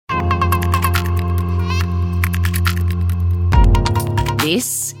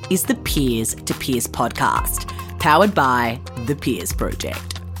This is the Peers to Peers podcast, powered by the Peers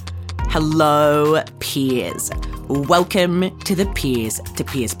Project. Hello, peers. Welcome to the Peers to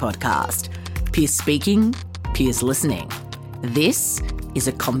Peers podcast. Peers speaking, peers listening. This is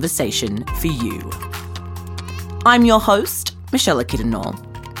a conversation for you. I'm your host, Michelle Kiddenall,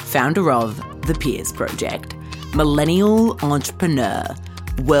 founder of the Peers Project, millennial entrepreneur,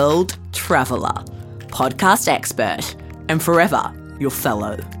 world traveller, podcast expert, and forever your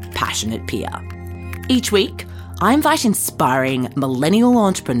fellow passionate peer. Each week, I invite inspiring millennial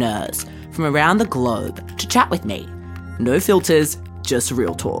entrepreneurs from around the globe to chat with me. No filters, just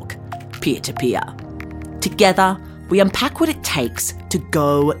real talk, peer to peer. Together, we unpack what it takes to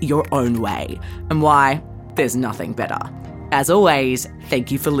go your own way and why there's nothing better. As always, thank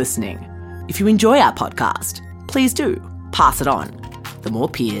you for listening. If you enjoy our podcast, please do pass it on. The more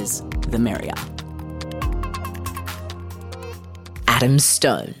peers, the merrier. Adam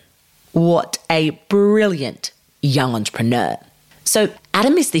Stone. What a brilliant young entrepreneur. So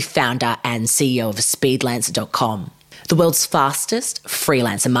Adam is the founder and CEO of Speedlancer.com, the world's fastest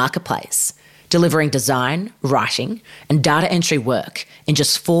freelancer marketplace, delivering design, writing, and data entry work in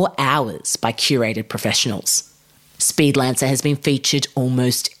just 4 hours by curated professionals. Speedlancer has been featured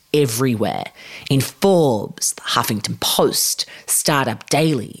almost everywhere, in Forbes, the Huffington Post, Startup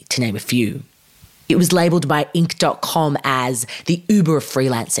Daily, to name a few. It was labelled by Inc.com as the Uber of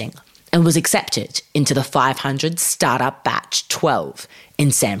freelancing and was accepted into the 500 Startup Batch 12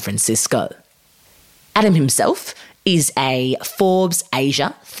 in San Francisco. Adam himself is a Forbes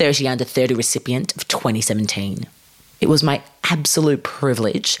Asia 30 Under 30 recipient of 2017. It was my absolute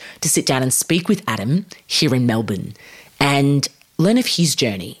privilege to sit down and speak with Adam here in Melbourne and learn of his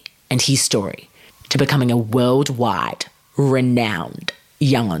journey and his story to becoming a worldwide renowned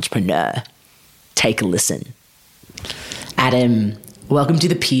young entrepreneur. Take a listen. Adam, welcome to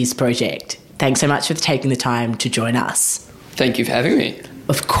the Peers Project. Thanks so much for taking the time to join us. Thank you for having me.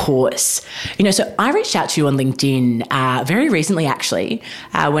 Of course. So I reached out to you on LinkedIn very recently, actually,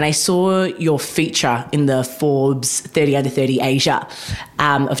 when I saw your feature in the Forbes 30 Under 30 Asia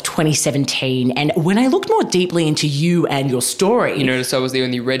of 2017. And when I looked more deeply into you and your story... You noticed I was the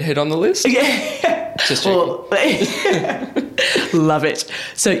only redhead on the list? Yeah. Just joking. Love it.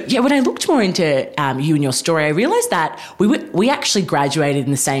 So, when I looked more into you and your story, I realised that we actually graduated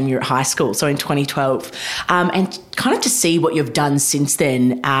in the same year at high school, so in 2012. And kind of to see what you've done since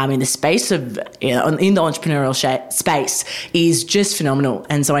then in the space of, in the entrepreneurial space is just phenomenal.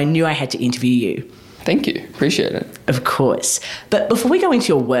 And so I knew I had to interview you. Thank you. Appreciate it. Of course. But before we go into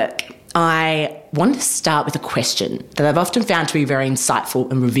your work, I wanted to start with a question that I've often found to be very insightful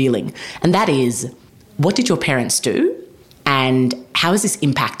and revealing. And that is, what did your parents do? And how has this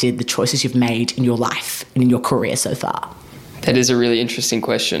impacted the choices you've made in your life and in your career so far? That is a really interesting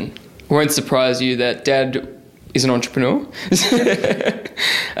question. It won't surprise you that Dad is an entrepreneur.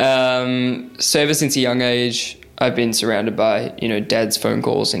 So ever since a young age, I've been surrounded by, Dad's phone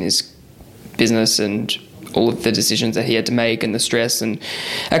calls and his business and all of the decisions that he had to make and the stress. And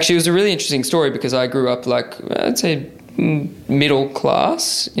actually, it was a really interesting story because I grew up I'd say middle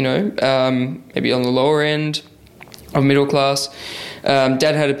class, maybe on the lower end of middle class.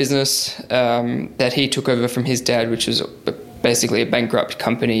 Dad had a business that he took over from his dad, which was basically a bankrupt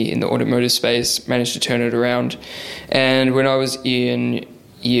company in the automotive space, managed to turn it around. And when I was in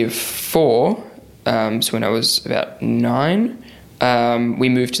year 4, so when I was about 9, we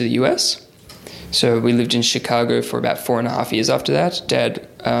moved to the US. So we lived in Chicago for about 4.5 years after that. Dad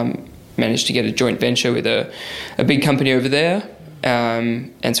managed to get a joint venture with a big company over there.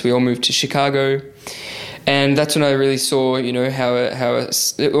 And so we all moved to Chicago. And that's when I really saw,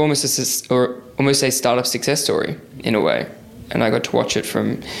 almost a startup success story in a way. And I got to watch it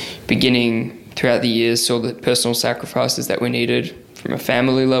from beginning throughout the years, saw the personal sacrifices that were needed from a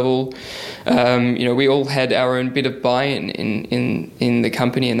family level. We all had our own bit of buy-in in the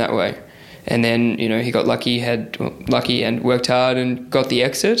company in that way. And then, he got lucky and worked hard and got the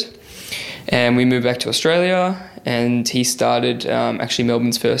exit. And we moved back to Australia, and he started actually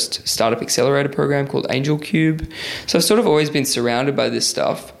Melbourne's first startup accelerator program called Angel Cube. So I've sort of always been surrounded by this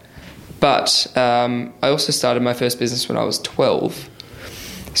stuff. But I also started my first business when I was 12.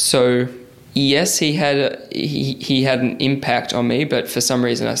 So yes, he had an impact on me, but for some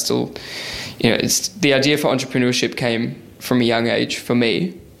reason I still, it's the idea for entrepreneurship came from a young age for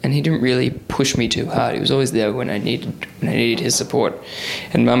me. And he didn't really push me too hard. He was always there when I needed his support.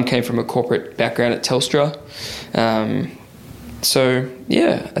 And Mum came from a corporate background at Telstra. So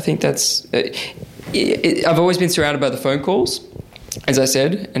yeah, I think that's... I've always been surrounded by the phone calls, as I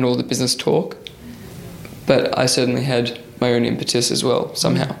said, and all the business talk. But I certainly had my own impetus as well,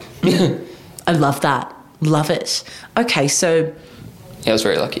 somehow. I love that. Love it. Okay, so... Yeah, I was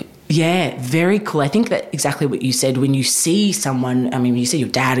very lucky. Yeah, very cool. I think that exactly what you said, when you see someone, I mean, when you see your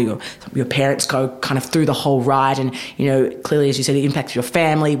dad or your parents go kind of through the whole ride and, you know, clearly, as you said, it impacts your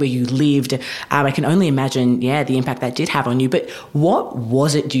family, where you lived. I can only imagine, yeah, the impact that did have on you. But what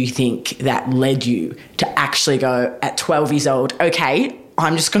was it, do you think, that led you to actually go at 12 years old, okay,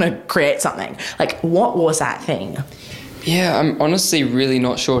 I'm just going to create something? Like, what was that thing? Yeah, I'm honestly really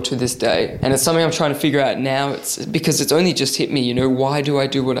not sure to this day. And it's something I'm trying to figure out now. It's because it's only just hit me, you know, why do I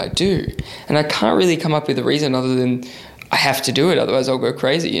do what I do? And I can't really come up with a reason other than I have to do it, otherwise I'll go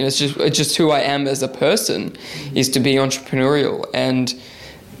crazy. You know, it's just who I am as a person, is to be entrepreneurial. And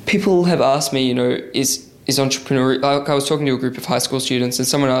people have asked me, you know, is entrepreneurial... Like, I was talking to a group of high school students and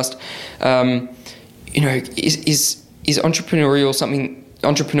someone asked, you know, is entrepreneurialism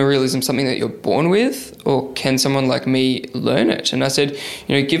something that you're born with, or can someone like me learn it? And I said,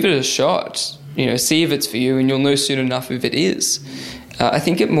 you know, give it a shot, you know, see if it's for you, and you'll know soon enough if it is. I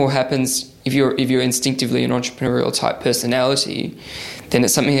think it more happens if you're instinctively an entrepreneurial type personality, then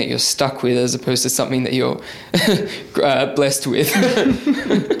it's something that you're stuck with as opposed to something that you're blessed with.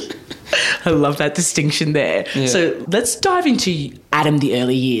 I love that distinction there. Yeah. So let's dive into Adam, the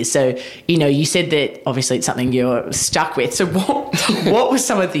early years. So, you know, you said that obviously it's something you're stuck with. So what were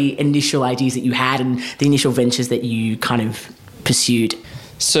some of the initial ideas that you had and the initial ventures that you kind of pursued?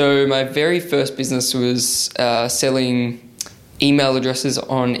 So my very first business was selling email addresses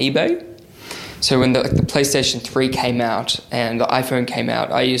on eBay. So when the PlayStation 3 came out and the iPhone came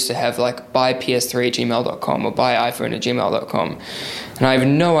out, I used to have like buyps3@gmail.com or buyiphone@gmail.com. And I have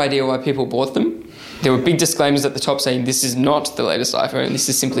no idea why people bought them. There were big disclaimers at the top saying this is not the latest iPhone, this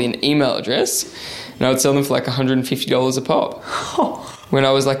is simply an email address. And I would sell them for like $150 a pop when I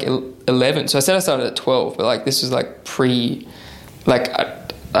was like 11. So I said I started at 12, but like this was like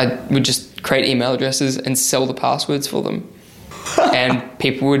I would just create email addresses and sell the passwords for them. And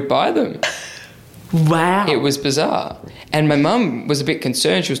people would buy them. Wow. It was bizarre. And my mum was a bit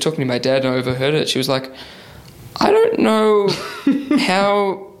concerned. She was talking to my dad and I overheard it. She was like, I don't know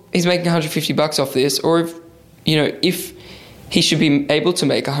how he's making $150 off this, or if he should be able to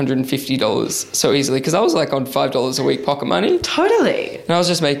make $150 so easily. Because I was like on $5 a week pocket money. Totally. And I was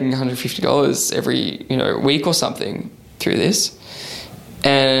just making $150 every, week or something through this.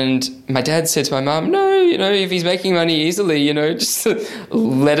 And my dad said to my mum, no, if he's making money easily, just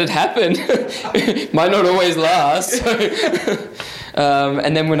let it happen. Might not always last.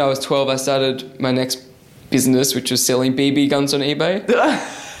 And then when I was 12, I started my next business, which was selling BB guns on eBay.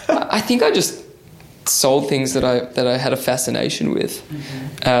 I think I just sold things that I had a fascination with.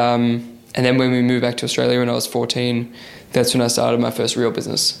 Mm-hmm. And then when we moved back to Australia when I was 14, that's when I started my first real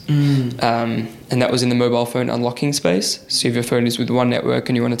business. And that was in the mobile phone unlocking space. So if your phone is with one network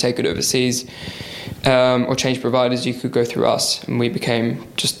and you want to take it overseas or change providers, you could go through us. And we became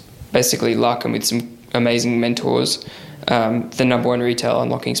just basically luck, and with some amazing mentors, the number one retail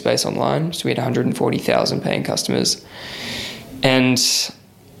unlocking space online. So we had 140,000 paying customers. And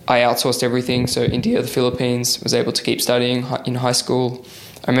I outsourced everything. So India, the Philippines, was able to keep studying in high school.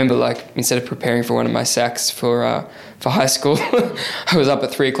 I remember, instead of preparing for one of my SACs for high school, I was up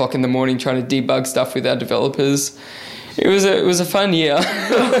at 3 o'clock in the morning trying to debug stuff with our developers. It was a fun year.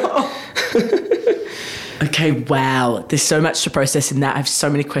 Okay, wow. There's so much to process in that. I have so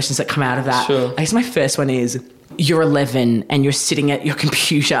many questions that come out of that. Sure. I guess my first one is, you're 11 and you're sitting at your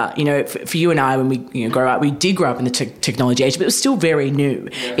computer. For you and I, when we grow up, we did grow up in the technology age, but it was still very new,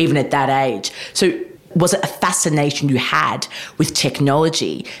 even at that age. So was it a fascination you had with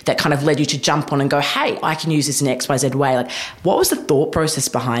technology that kind of led you to jump on and go, hey, I can use this in XYZ way? What was the thought process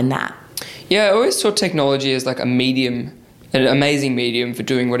behind that? Yeah, I always saw technology as a medium, an amazing medium for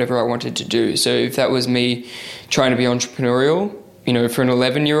doing whatever I wanted to do. So if that was me trying to be entrepreneurial, for an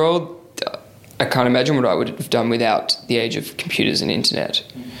 11-year-old, I can't imagine what I would have done without the age of computers and internet.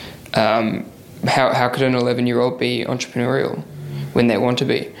 How could an 11-year-old be entrepreneurial when they want to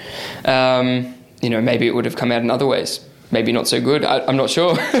be? Maybe it would have come out in other ways. Maybe not so good. I'm not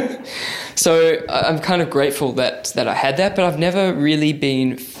sure. So I'm kind of grateful that I had that, but I've never really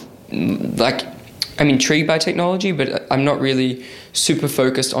been I'm intrigued by technology, but I'm not really super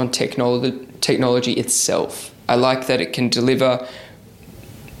focused on technology itself. I like that it can deliver,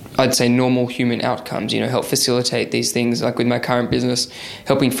 I'd say, normal human outcomes, help facilitate these things, like with my current business,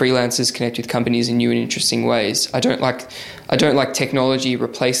 helping freelancers connect with companies in new and interesting ways. I don't like technology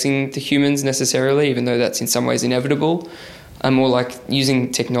replacing the humans necessarily, even though that's in some ways inevitable. I'm more like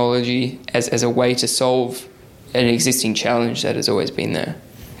using technology as a way to solve an existing challenge that has always been there.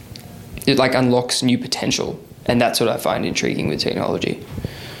 It unlocks new potential And that's what I find intriguing with technology.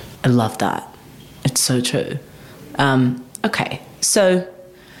 I love that. It's so true. Okay, so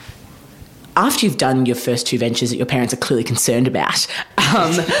after you've done your first 2 ventures that your parents are clearly concerned about,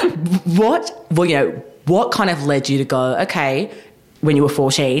 what kind of led you to go, okay, when you were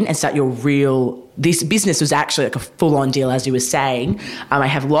 14 and start this business was actually like a full-on deal, as you were saying. I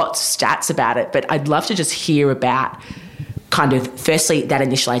have lots of stats about it, but I'd love to just hear about kind of, firstly, that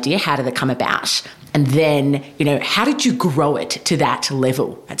initial idea, how did it come about? And then, how did you grow it to that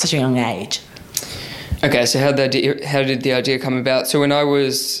level at such a young age? Okay, so how did the idea come about? So when I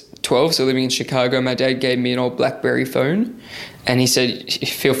was 12, so living in Chicago, my dad gave me an old BlackBerry phone, and he said,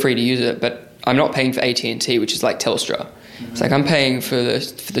 feel free to use it, but I'm not paying for AT&T, which is like Telstra. It's like I'm paying for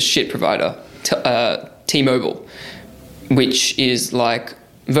the shit provider, T-Mobile, which is like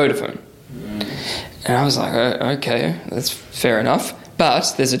Vodafone. And I was like, okay, that's fair enough.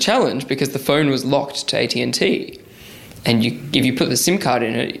 But there's a challenge because the phone was locked to AT&T, and if you put the SIM card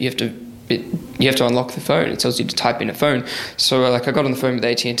in it, you have to unlock the phone. It tells you to type in a phone. So I got on the phone with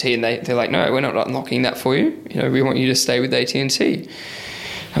AT&T, and they're like, no, we're not unlocking that for you. We want you to stay with AT&T.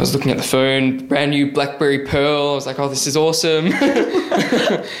 I was looking at the phone, brand new BlackBerry Pearl. I was like, oh, this is awesome. Before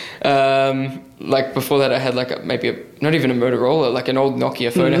that, I had not even a Motorola, like an old Nokia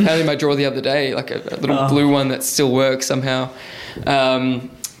phone. I found in my drawer the other day, like a little blue one that still works somehow.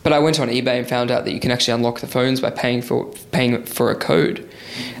 But I went on eBay and found out that you can actually unlock the phones by paying for a code.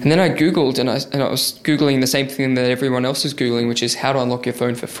 And then I Googled, and I was Googling the same thing that everyone else is Googling, which is how to unlock your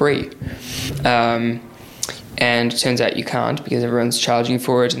phone for free. And it turns out you can't, because everyone's charging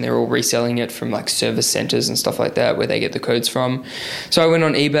for it, and they're all reselling it from like service centers and stuff like that where they get the codes from. So I went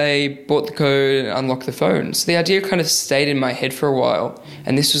on eBay, bought the code, and unlocked the phone. So the idea kind of stayed in my head for a while.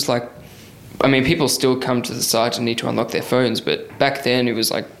 And this was like, people still come to the site and need to unlock their phones, but back then it was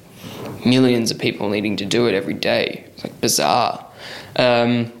like millions of people needing to do it every day. It's like bizarre.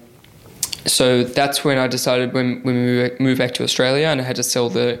 So that's when I decided, when we moved back to Australia, and I had to sell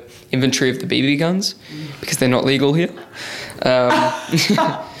the inventory of the BB guns because they're not legal here.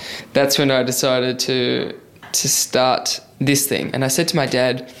 That's when I decided to start this thing. And I said to my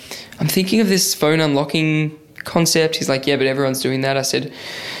dad, I'm thinking of this phone unlocking concept. He's like, yeah, but everyone's doing that. I said,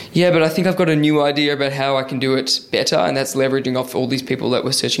 yeah, but I think I've got a new idea about how I can do it better, and that's leveraging off all these people that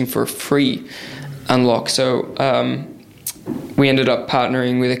were searching for a free unlock. So we ended up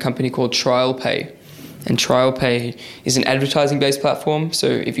partnering with a company called TrialPay. And TrialPay is an advertising-based platform. So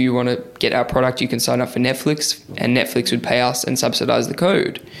if you want to get our product, you can sign up for Netflix, and Netflix would pay us and subsidize the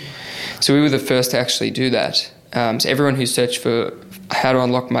code. So we were the first to actually do that. So everyone who searched for how to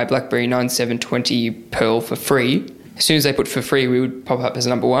unlock my BlackBerry 9720 Pearl for free, as soon as they put for free, we would pop up as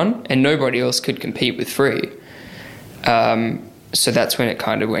number one, and nobody else could compete with free. So that's when it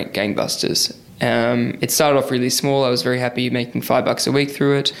kind of went gangbusters. It started off really small. I was very happy making $5 a week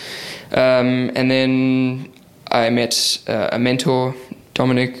through it. And then I met a mentor,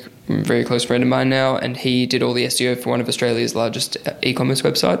 Dominic, a very close friend of mine now, and he did all the SEO for one of Australia's largest e-commerce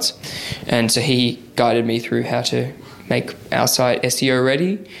websites. And so he guided me through how to make our site SEO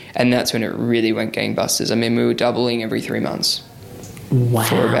ready, and that's when it really went gangbusters. We were doubling every 3 months. Wow.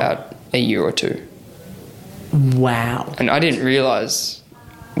 For about a year or two. Wow. And I didn't realise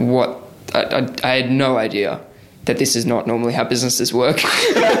I had no idea that this is not normally how businesses work.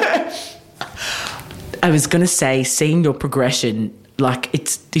 I was going to say, seeing your progression,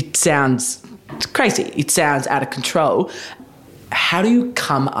 it sounds crazy. It sounds out of control. How do you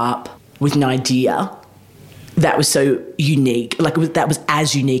come up with an idea that was so unique, that was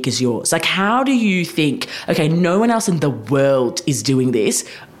as unique as yours? How do you think, okay, no one else in the world is doing this,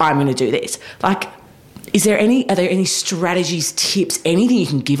 I'm going to do this? Are there any strategies, tips, anything you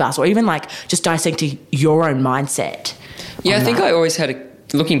can give us, or even just dissecting your own mindset? Yeah, I think I always had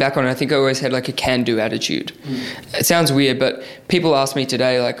looking back on it, I think I always had a can-do attitude. It sounds weird, but people ask me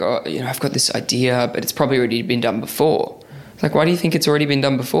today, I've got this idea, but it's probably already been done before. It's why do you think it's already been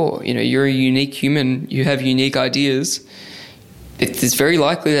done before? You're a unique human, you have unique ideas. It's very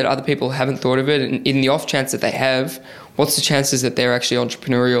likely that other people haven't thought of it, and in the off chance that they have, what's the chances that they're actually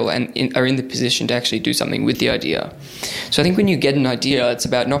entrepreneurial and are in the position to actually do something with the idea? So I think when you get an idea, it's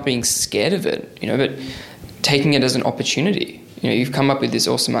about not being scared of it, but taking it as an opportunity. You've come up with this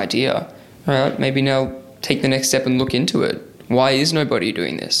awesome idea. All right, maybe now take the next step and look into it. Why is nobody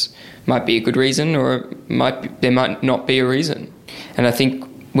doing this? Might be a good reason, or there might not be a reason. And I think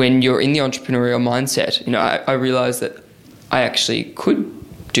when you're in the entrepreneurial mindset, I realized that I actually could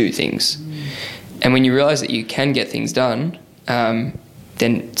do things. And when you realize that you can get things done,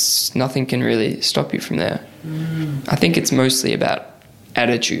 then nothing can really stop you from there. I think it's mostly about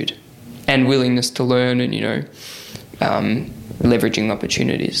attitude and willingness to learn and, leveraging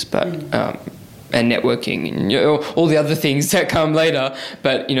opportunities, but and networking and all the other things that come later.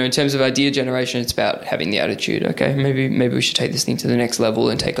 But in terms of idea generation, it's about having the attitude. Okay, maybe we should take this thing to the next level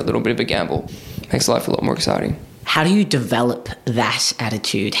and take a little bit of a gamble. Makes life a lot more exciting. How do you develop that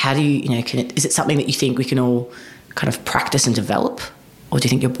attitude? How do you is it something that you think we can all kind of practice and develop, or do you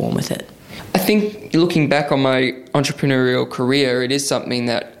think you're born with it? I think looking back on my entrepreneurial career, it is something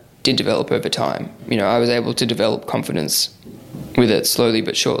that did develop over time. I was able to develop confidence with it slowly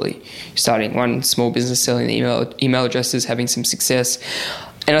but surely, starting one small business, selling the email addresses, having some success.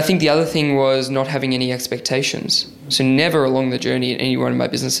 And I think the other thing was not having any expectations. So never along the journey in any one of my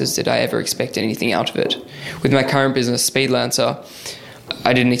businesses did I ever expect anything out of it. With my current business, Speedlancer,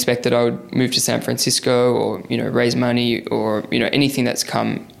 I didn't expect that I would move to San Francisco or, raise money or, anything that's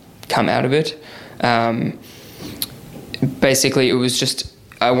come out of it. Basically, it was just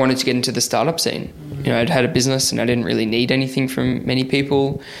I wanted to get into the startup scene. I'd had a business and I didn't really need anything from many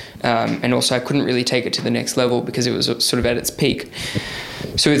people. And also I couldn't really take it to the next level because it was sort of at its peak.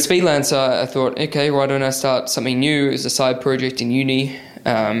 So with Speedlancer, I thought, okay, why don't I start something new as a side project in uni?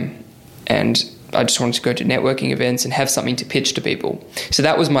 And I just wanted to go to networking events and have something to pitch to people. So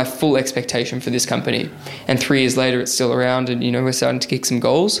that was my full expectation for this company. And 3 years later, it's still around and, we're starting to kick some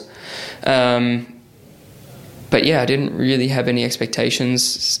goals. But yeah, I didn't really have any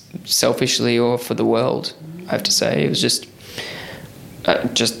expectations selfishly or for the world, I have to say. It was just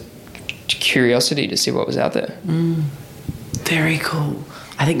curiosity to see what was out there. Very cool.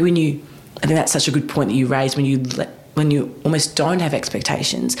 I think that's such a good point that you raised when you almost don't have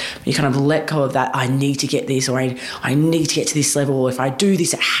expectations, when you kind of let go of that, I need to get this, or I need to get to this level, or if I do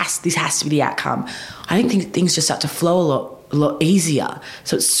this, this has to be the outcome. I think things just start to flow a lot easier.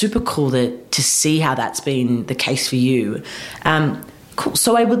 So it's super cool to see how that's been the case for you. Cool.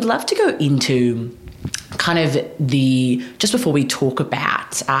 So I would love to go into kind of just before we talk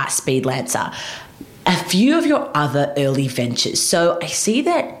about Speedlancer, a few of your other early ventures. So I see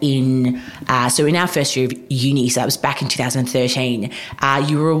that in our first year of uni, so that was back in 2013,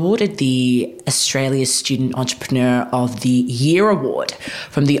 you were awarded the Australia's Student Entrepreneur of the Year Award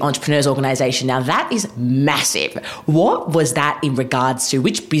from the Entrepreneurs Organisation. Now that is massive. What was that in regards to?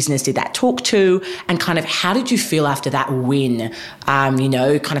 Which business did that talk to? And kind of how did you feel after that win?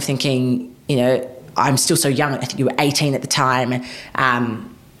 Kind of thinking, I'm still so young. I think you were 18 at the time.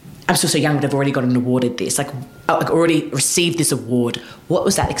 I'm still so young, but I've already gotten awarded this. Like already received this award. What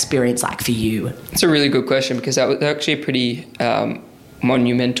was that experience like for you? It's a really good question because that was actually a pretty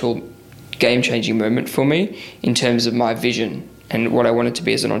monumental, game-changing moment for me in terms of my vision and what I wanted to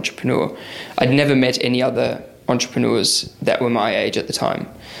be as an entrepreneur. I'd never met any other entrepreneurs that were my age at the time.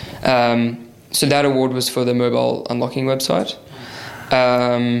 So that award was for the mobile unlocking website.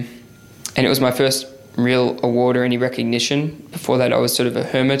 And it was my first real award or any recognition. Before that, I was sort of a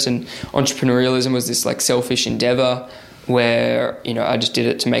hermit, and entrepreneurialism was this like selfish endeavor where, I just did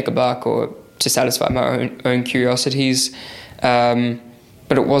it to make a buck or to satisfy my own curiosities.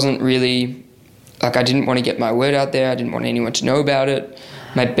 But it wasn't really like I didn't want to get my word out there. I didn't want anyone to know about it.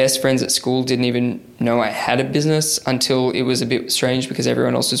 My best friends at school didn't even know I had a business until it was a bit strange because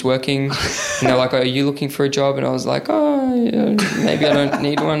everyone else was working. And they're like, "Oh, are you looking for a job?" And I was like, "Oh, yeah, maybe I don't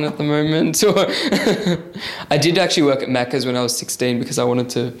need one at the moment." Or I did actually work at Macca's when I was 16 because I wanted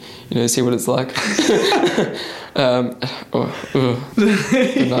to, see what it's like. The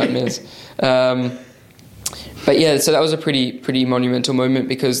nightmares. But yeah, so that was a pretty monumental moment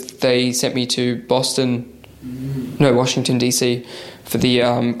because they sent me to Washington DC for the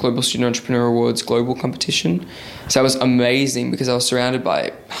Global Student Entrepreneur Awards global competition. So that was amazing because I was surrounded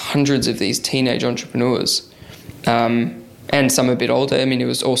by hundreds of these teenage entrepreneurs, and some a bit older. I mean, it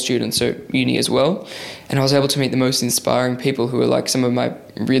was all students, so uni as well. And I was able to meet the most inspiring people who were like some of my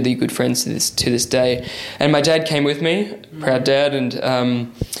really good friends to this day. And my dad came with me, proud dad, and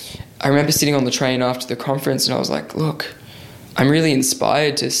I remember sitting on the train after the conference and I was like, look, I'm really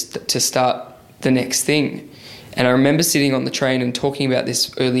inspired to start the next thing. And I remember sitting on the train and talking about this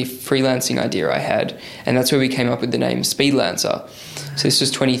early freelancing idea I had, and that's where we came up with the name Speedlancer. So this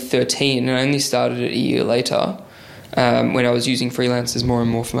was 2013, and I only started it a year later when I was using freelancers more and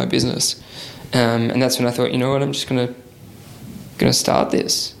more for my business. And that's when I thought, you know what, I'm just gonna start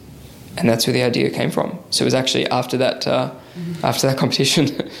this. And that's where the idea came from. So it was actually after that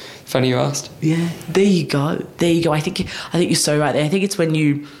competition. Funny you asked. Yeah, there you go. I think you're so right there. I think it's when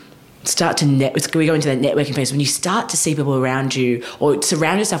you start to we go into that networking phase, when you start to see people around you or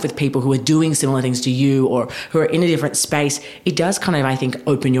surround yourself with people who are doing similar things to you or who are in a different space, it does kind of, I think,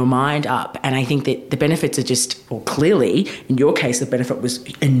 open your mind up. And I think that the benefits are just, well, clearly, in your case, the benefit was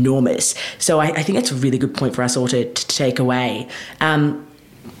enormous. So I think that's a really good point for us all to take away.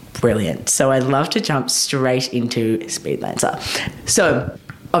 Brilliant. So I'd love to jump straight into Speedlancer. So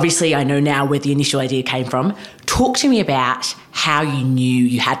obviously, I know now where the initial idea came from. Talk to me about how you knew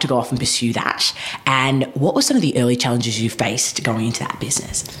you had to go off and pursue that, and what were some of the early challenges you faced going into that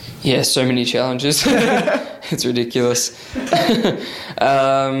business? Yeah, so many challenges. It's ridiculous.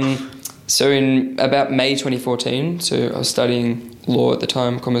 So in about May 2014, so I was studying law at the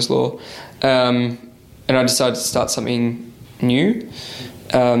time, commerce law, and I decided to start something new.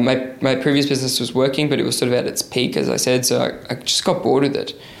 My previous business was working, but it was sort of at its peak, as I said, so I just got bored with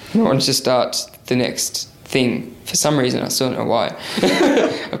it. I wanted to start the next thing for some reason. I still don't know why.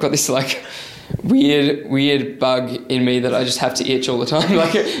 I've got this like weird bug in me that I just have to itch all the time.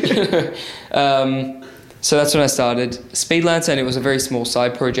 So that's when I started Speedlancer, and it was a very small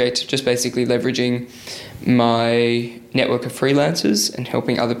side project, just basically leveraging my network of freelancers and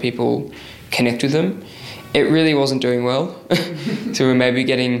helping other people connect with them. It really wasn't doing well. So we were maybe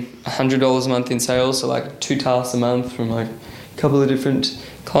getting $100 a month in sales, so like 2 tasks a month from like a couple of different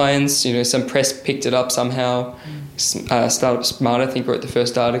clients. You know, some press picked it up somehow. Startup Smart, I think, wrote the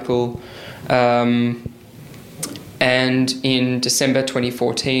first article. And in December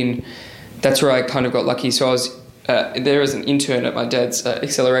 2014, that's where I kind of got lucky. So I was there as an intern at my dad's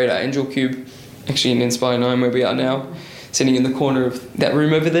accelerator, Angel Cube, actually in Inspire 9, where we are now, sitting in the corner of that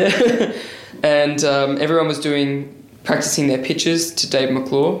room over there. And everyone was practicing their pitches to Dave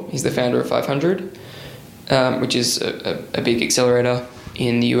McClure. He's the founder of 500, which is a big accelerator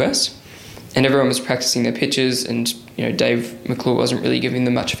in the US. And everyone was practicing their pitches, and Dave McClure wasn't really giving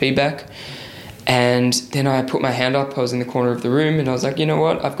them much feedback. And then I put my hand up. I was in the corner of the room, and I was like, you know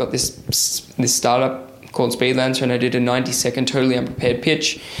what? I've got this startup called Speedlancer, and I did a 90-second totally unprepared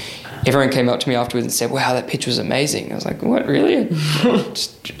pitch. Everyone came up to me afterwards and said, wow, that pitch was amazing. I was like, what, really? I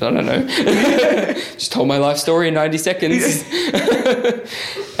don't know. Just told my life story in 90 seconds.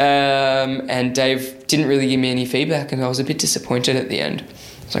 And Dave didn't really give me any feedback, and I was a bit disappointed at the end.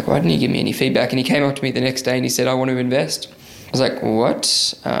 I was like, why didn't he give me any feedback? And he came up to me the next day and he said, I want to invest. I was like, what?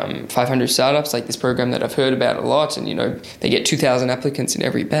 500 startups, like this program that I've heard about a lot, and, they get 2,000 applicants in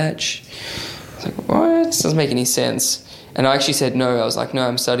every batch. I was like, what? This doesn't make any sense. And I actually said no. I was like, no,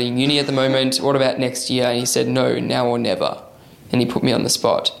 I'm studying uni at the moment. What about next year? And he said, no, now or never. And he put me on the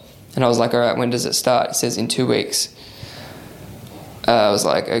spot. And I was like, all right, when does it start? He says, in 2 weeks. I was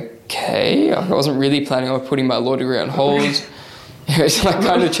like, okay. I wasn't really planning on putting my law degree on hold. It's like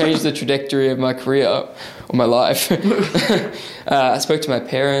kind of changed the trajectory of my career or my life. I spoke to my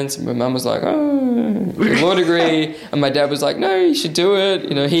parents, and my mum was like, oh, law degree. And my dad was like, no, you should do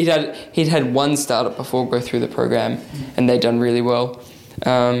it. He'd had one startup before go through the program, and they'd done really well.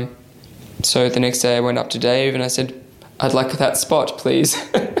 So the next day I went up to Dave and I said, I'd like that spot, please.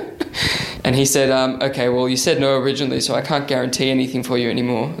 And he said, okay, well, you said no originally, so I can't guarantee anything for you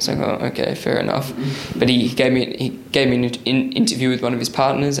anymore. I was like, oh, okay, fair enough. But he gave me an interview with one of his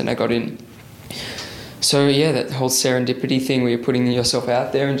partners, and I got in. So, yeah, that whole serendipity thing where you're putting yourself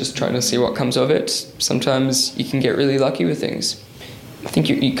out there and just trying to see what comes of it, sometimes you can get really lucky with things. I think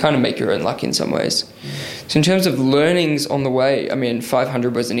you kind of make your own luck in some ways. So in terms of learnings on the way,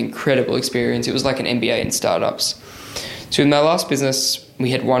 500 was an incredible experience. It was like an MBA in startups. So in my last business,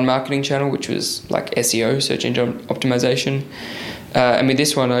 we had one marketing channel, which was like SEO, search engine optimization. And with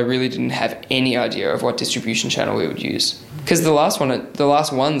this one, I really didn't have any idea of what distribution channel we would use. Because the last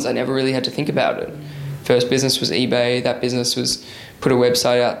ones, I never really had to think about it. First business was eBay. That business was put a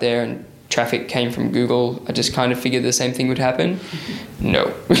website out there and traffic came from Google. I just kind of figured the same thing would happen.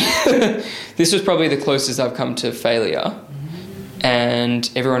 No. This was probably the closest I've come to failure. And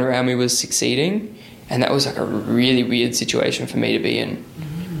everyone around me was succeeding. And that was like a really weird situation for me to be in,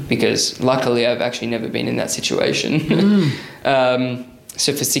 because luckily I've actually never been in that situation.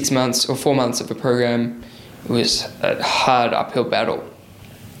 So for 6 months or 4 months of the program, it was a hard uphill battle.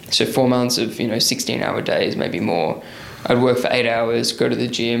 So 4 months of 16-hour days, maybe more. I'd work for 8 hours, go to the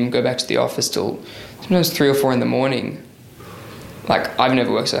gym, go back to the office till sometimes 3 or 4 in the morning. Like, I've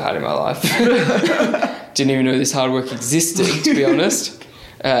never worked so hard in my life. Didn't even know this hard work existed, to be honest.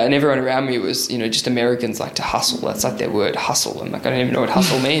 And everyone around me was, just Americans like to hustle. That's like their word, hustle. I'm like, I don't even know what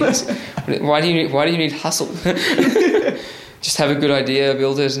hustle means. Why do you need hustle? Just have a good idea,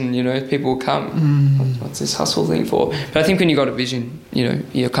 build it, and people will come. What's this hustle thing for? But I think when you got a vision,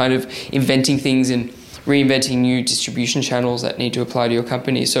 you're kind of inventing things and reinventing new distribution channels that need to apply to your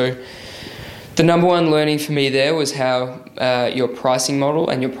company. So the number one learning for me there was how your pricing model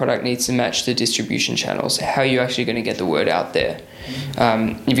and your product needs to match the distribution channels. How are you actually going to get the word out there?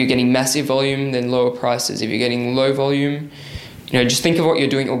 If you're getting massive volume, then lower prices. If you're getting low volume, just think of what you're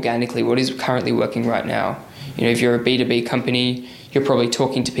doing organically. What is currently working right now? If you're a B2B company, you're probably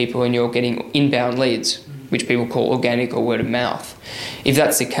talking to people and you're getting inbound leads, which people call organic or word of mouth. If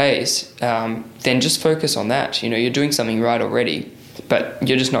that's the case, then just focus on that. You're doing something right already, but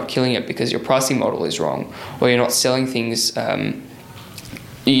you're just not killing it because your pricing model is wrong, or you're not selling things,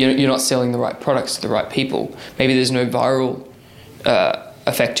 you're not selling the right products to the right people. Maybe there's no viral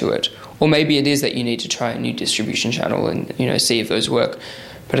effect to it, or maybe it is that you need to try a new distribution channel and see if those work.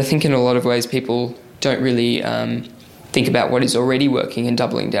 But I think in a lot of ways people don't really think about what is already working and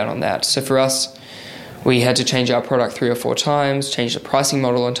doubling down on that. So for us, we had to change our product 3 or 4 times, change the pricing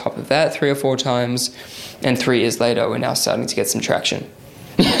model on top of that 3 or 4 times, and 3 years later, we're now starting to get some traction.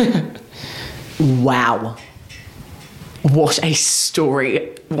 Wow. What a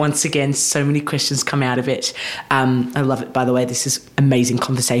story. Once again, so many questions come out of it. I love it, by the way. This is amazing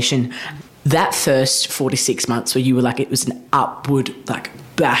conversation. That first 4 to 6 months where you were like, it was an upward hill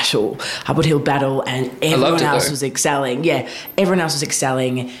battle, and everyone else was excelling. Yeah, everyone else was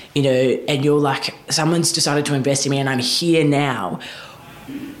excelling, and you're like, someone's decided to invest in me and I'm here now.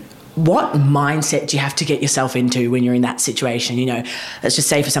 What mindset do you have to get yourself into when you're in that situation? Let's just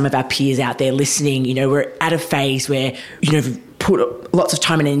say for some of our peers out there listening, we're at a phase where, we've put lots of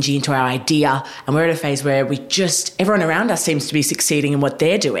time and energy into our idea, and we're at a phase where everyone around us seems to be succeeding in what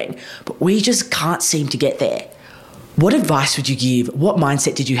they're doing, but we just can't seem to get there. What advice would you give? What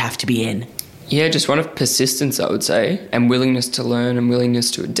mindset did you have to be in? Yeah, just one of persistence, I would say, and willingness to learn and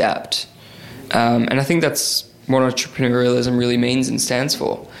willingness to adapt. And I think that's what entrepreneurialism really means and stands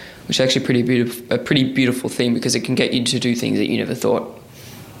for, which is actually a pretty beautiful thing, because it can get you to do things that you never thought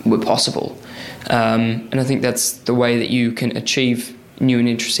were possible. And I think that's the way that you can achieve new and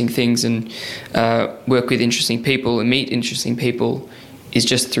interesting things and work with interesting people and meet interesting people, is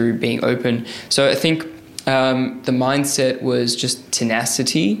just through being open. So I think the mindset was just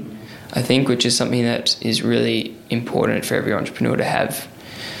tenacity, I think, which is something that is really important for every entrepreneur to have.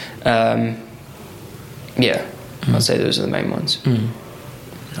 I'd say those are the main ones.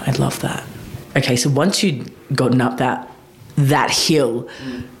 I love that. Okay, so once you'd gotten up that hill,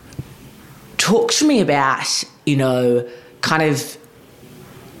 talk to me about, kind of,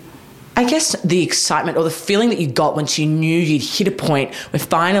 I guess, the excitement or the feeling that you got once you knew you'd hit a point where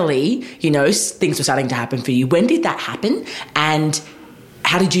finally, things were starting to happen for you. When did that happen? And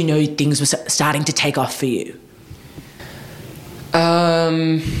how did you know things were starting to take off for you?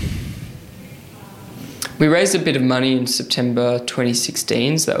 We raised a bit of money in September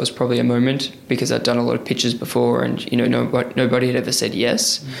 2016, so that was probably a moment, because I'd done a lot of pitches before and, nobody had ever said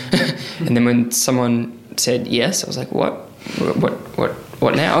yes. And then when someone said yes, I was like, what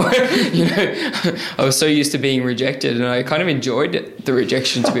now? I was so used to being rejected, and I kind of enjoyed the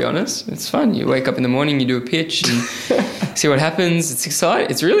rejection, to be honest. It's fun. You wake up in the morning, you do a pitch and see what happens. It's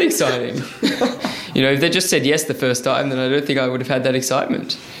exciting. It's really exciting. If they just said yes the first time, then I don't think I would have had that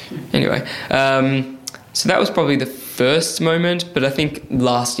excitement. Anyway, so that was probably the first moment, but I think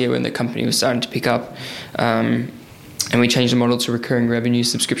last year when the company was starting to pick up, and we changed the model to recurring revenue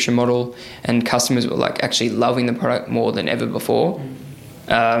subscription model, and customers were actually loving the product more than ever before,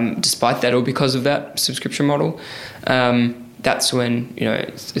 despite that, or because of that subscription model. That's when, I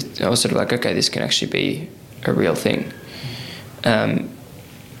was sort of like, okay, this can actually be a real thing.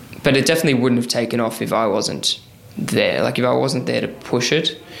 But it definitely wouldn't have taken off if I wasn't there. If I wasn't there to push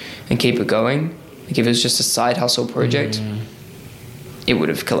it and keep it going, if it was just a side hustle project, it would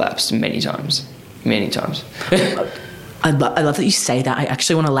have collapsed many times. I love that you say that. I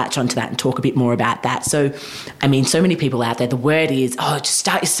actually want to latch onto that and talk a bit more about that. So, so many people out there, the word is, just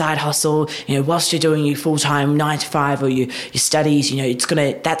start your side hustle, whilst you're doing your full-time 9 to 5 or your studies,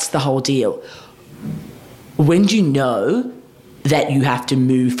 that's the whole deal. When do you know that you have to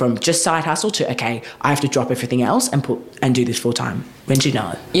move from just side hustle to, okay, I have to drop everything else and do this full-time? When do you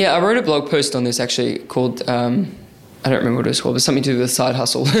know? Yeah, I wrote a blog post on this actually called, I don't remember what it was called, but something to do with side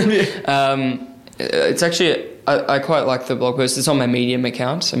hustle. It's actually, I quite like the blog post. It's on my Medium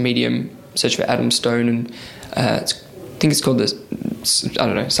account. So Medium, search for Adam Stone, and I think it's called this,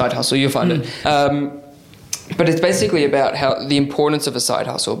 side hustle. You'll find it. But it's basically about how the importance of a side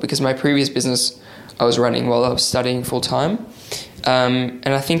hustle, because my previous business I was running while I was studying full-time. And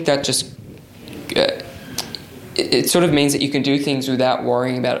I think that just, it sort of means that you can do things without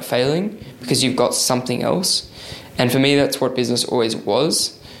worrying about it failing, because you've got something else. And for me, that's what business always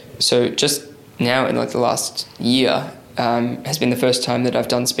was. So just now in like the last year has been the first time that I've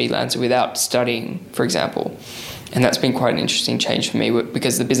done Speedlancer without studying, for example. And that's been quite an interesting change for me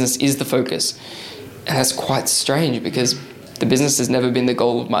because the business is the focus. And that's quite strange because the business has never been the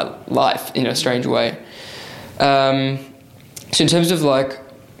goal of my life in a strange way. So in terms of like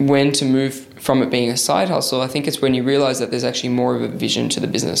when to move from it being a side hustle, I think it's when you realize that there's actually more of a vision to the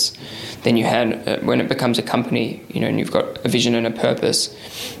business than you had when it becomes a company, and you've got a vision and a purpose,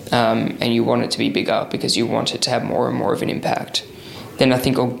 and you want it to be bigger because you want it to have more and more of an impact. Then I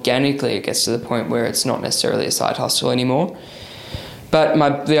think organically it gets to the point where it's not necessarily a side hustle anymore. But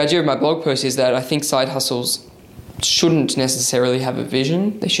the idea of my blog post is that I think side hustles shouldn't necessarily have a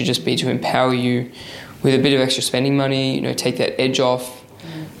vision. They should just be to empower you with a bit of extra spending money, take that edge off,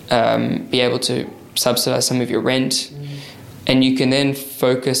 be able to subsidize some of your rent, and you can then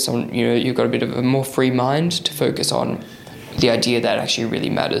focus on, you've got a bit of a more free mind to focus on the idea that actually really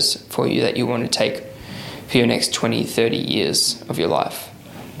matters for you, that you want to take for your next 20, 30 years of your life.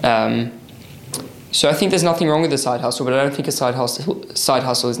 So I think there's nothing wrong with a side hustle, but I don't think a side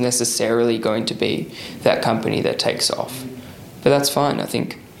hustle is necessarily going to be that company that takes off. But that's fine. I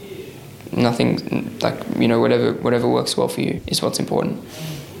think nothing, whatever works well for you is what's important.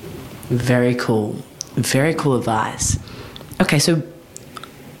 Very cool. Very cool advice. Okay, so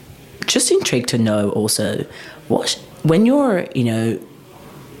just intrigued to know also, when you're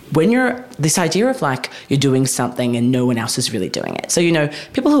this idea of like you're doing something and no one else is really doing it. So,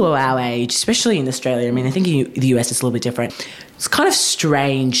 people who are our age, especially in Australia, I think in the US it's a little bit different. It's kind of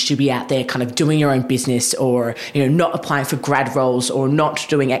strange to be out there kind of doing your own business or, not applying for grad roles or not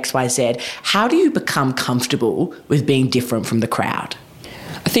doing X, Y, Z. How do you become comfortable with being different from the crowd?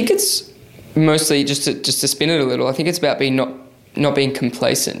 I think it's mostly just to spin it a little. I think it's about not being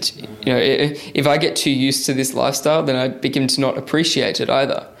complacent. If I get too used to this lifestyle, then I begin to not appreciate it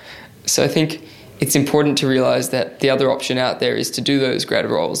either. So I think it's important to realize that the other option out there is to do those grad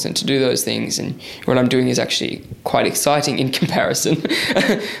roles and to do those things, and what I'm doing is actually quite exciting in comparison.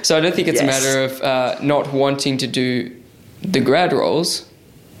 So I don't think it's a matter of not wanting to do the grad roles.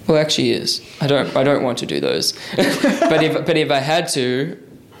 Well, actually is. I don't want to do those. but if I had to,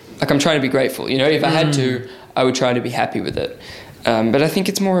 like, I'm trying to be grateful. If I had to, I would try to be happy with it. But I think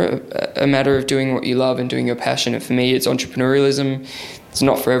it's more a matter of doing what you love and doing your passion. And for me, it's entrepreneurialism. It's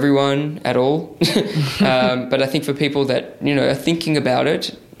not for everyone at all. But I think for people that, are thinking about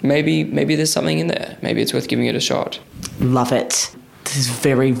it, maybe there's something in there. Maybe it's worth giving it a shot. Love it. This is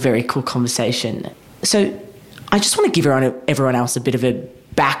very, very cool conversation. So I just want to give everyone else a bit of a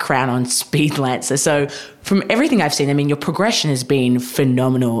background on Speedlancer. So from everything I've seen, your progression has been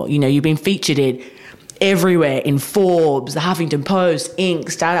phenomenal. You've been featured in everywhere, in Forbes, the Huffington Post,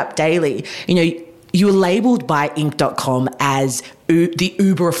 Inc., Startup Daily. You were labelled by Inc.com as the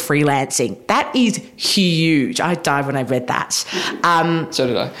Uber of freelancing. That is huge. I died when I read that. So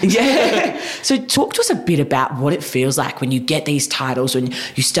did I. Yeah. So talk to us a bit about what it feels like when you get these titles, when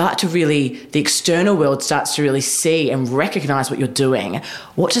you start to really, the external world starts to really see and recognise what you're doing.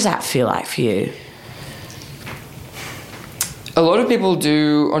 What does that feel like for you? A lot of people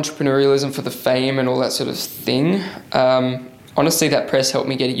do entrepreneurialism for the fame and all that sort of thing. Honestly, that press helped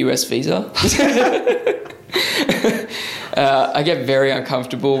me get a US visa. I get very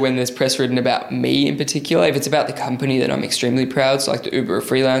uncomfortable when there's press written about me in particular. If it's about the company, then I'm extremely proud. So like the Uber of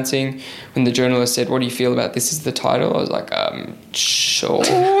freelancing, when the journalist said, "What do you feel about this as the title?" I was like, sure.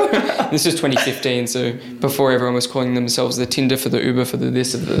 This was 2015, so before everyone was calling themselves the Tinder for the Uber for the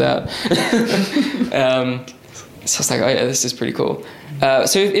this and the that. So I was like, oh yeah, this is pretty cool.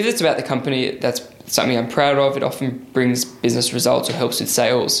 So if it's about the company, that's something I'm proud of. It often brings business results or helps with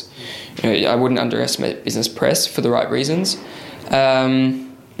sales. I wouldn't underestimate business press for the right reasons.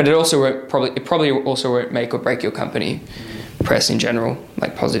 But it also probably also won't make or break your company, press in general,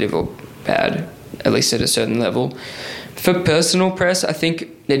 like positive or bad, at least at a certain level. For personal press, I think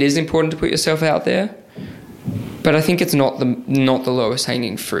it is important to put yourself out there. But I think it's not the lowest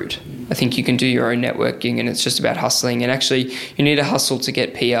hanging fruit. I think you can do your own networking, and it's just about hustling. And actually, you need to hustle to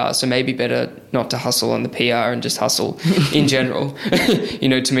get PR. So maybe better not to hustle on the PR and just hustle in general.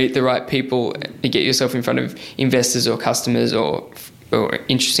 To meet the right people, to get yourself in front of investors or customers or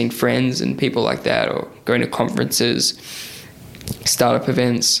interesting friends and people like that, or going to conferences, startup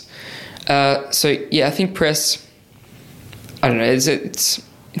events. I think press, I don't know,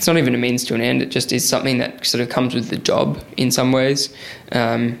 it's not even a means to an end. It just is something that sort of comes with the job in some ways.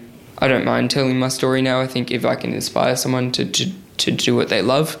 I don't mind telling my story now. I think if I can inspire someone to do what they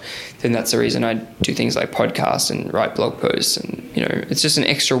love, then that's the reason I do things like podcasts and write blog posts. And, it's just an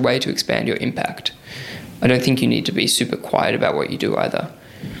extra way to expand your impact. I don't think you need to be super quiet about what you do either.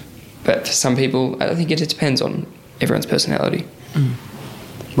 But for some people, I think it depends on everyone's personality.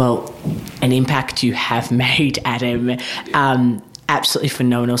 Well, an impact you have made, Adam. Absolutely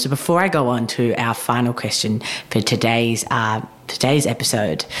phenomenal. So before I go on to our final question for today's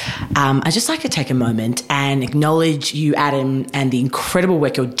episode, I'd just like to take a moment and acknowledge you, Adam, and the incredible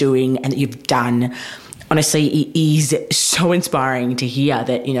work you're doing and that you've done. Honestly, it is so inspiring to hear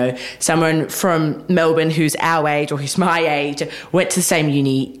that, you know, someone from Melbourne who's our age or who's my age, went to the same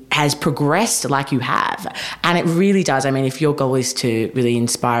uni, has progressed like you have. And it really does. I mean, if your goal is to really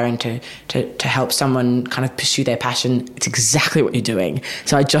inspire and to help someone kind of pursue their passion, it's exactly what you're doing.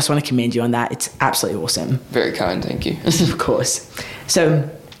 So I just want to commend you on that. It's absolutely awesome. Very kind, thank you. Of course. So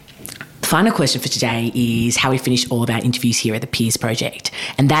the final question for today is how we finish all of our interviews here at the Peers Project.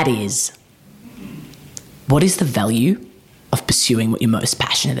 And that is, what is the value of pursuing what you're most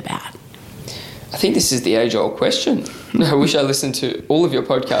passionate about? I think this is the age-old question. I wish I listened to all of your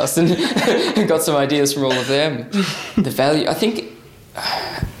podcasts and got some ideas from all of them. The value, I think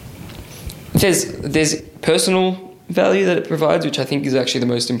there's personal value that it provides, which I think is actually the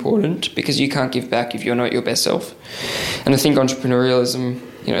most important, because you can't give back if you're not your best self. And I think entrepreneurialism,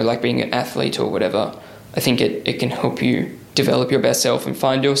 you know, like being an athlete or whatever, I think it can help you develop your best self and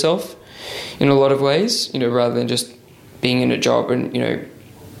find yourself in a lot of ways, you know, rather than just being in a job and, you know,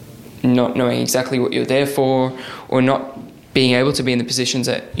 not knowing exactly what you're there for, or not being able to be in the positions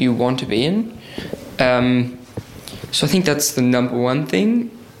that you want to be in. So I think that's the number one thing.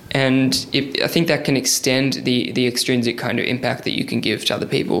 And I think that can extend the extrinsic kind of impact that you can give to other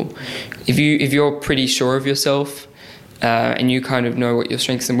people. If you're pretty sure of yourself and you kind of know what your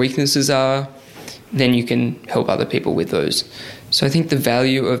strengths and weaknesses are, then you can help other people with those. So I think the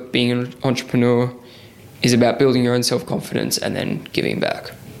value of being an entrepreneur is about building your own self-confidence and then giving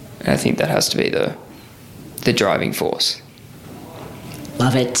back. And I think that has to be the driving force.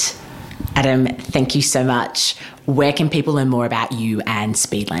 Love it. Adam, thank you so much. Where can people learn more about you and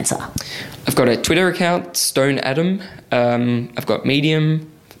Speedlancer? I've got a Twitter account, Stone Adam. I've got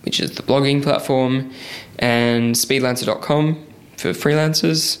Medium, which is the blogging platform, and speedlancer.com for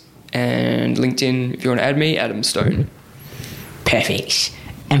freelancers, and LinkedIn, if you want to add me, Adam Stone. Perfect.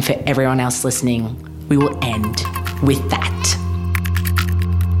 And for everyone else listening, we will end with that.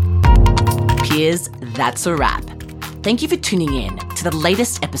 Peers, that's a wrap. Thank you for tuning in to the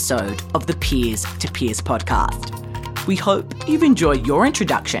latest episode of the Peers to Peers podcast. We hope you've enjoyed your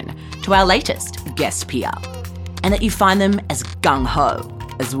introduction to our latest guest peer, and that you find them as gung-ho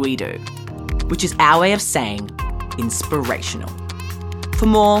as we do, which is our way of saying inspirational. For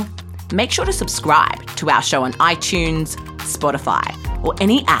more, make sure to subscribe to our show on iTunes, Spotify, or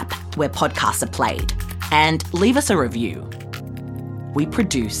any app where podcasts are played, and leave us a review. We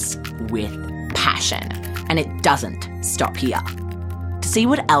produce with passion, and it doesn't stop here. To see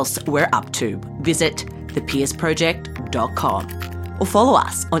what else we're up to, visit thepeersproject.com or follow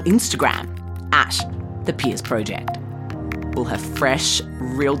us on Instagram @thepeersproject. We'll have fresh,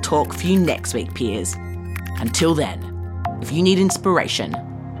 real talk for you next week, peers. Until then, if you need inspiration,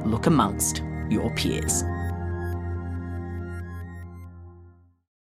 look amongst your peers.